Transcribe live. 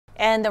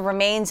And the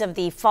remains of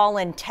the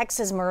fallen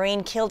Texas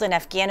Marine killed in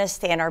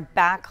Afghanistan are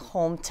back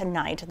home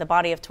tonight. The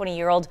body of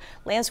 20-year-old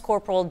Lance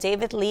Corporal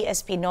David Lee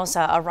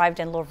Espinoza arrived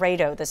in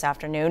Laredo this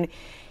afternoon.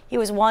 He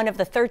was one of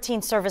the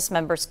 13 service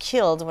members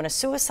killed when a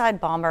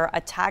suicide bomber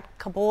attacked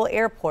Kabul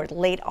airport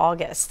late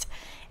August.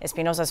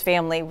 Espinoza's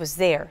family was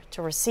there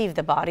to receive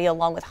the body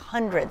along with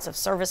hundreds of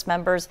service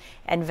members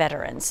and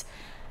veterans.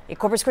 A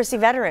Corpus Christi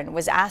veteran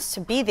was asked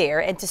to be there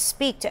and to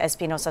speak to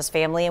Espinoza's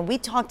family, and we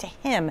talked to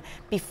him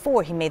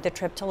before he made the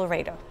trip to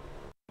Laredo.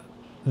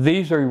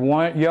 These are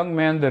young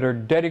men that are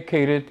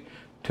dedicated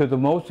to the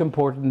most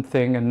important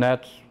thing, and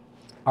that's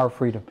our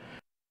freedom.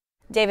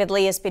 David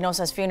Lee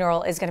Espinoza's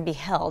funeral is going to be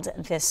held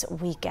this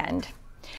weekend.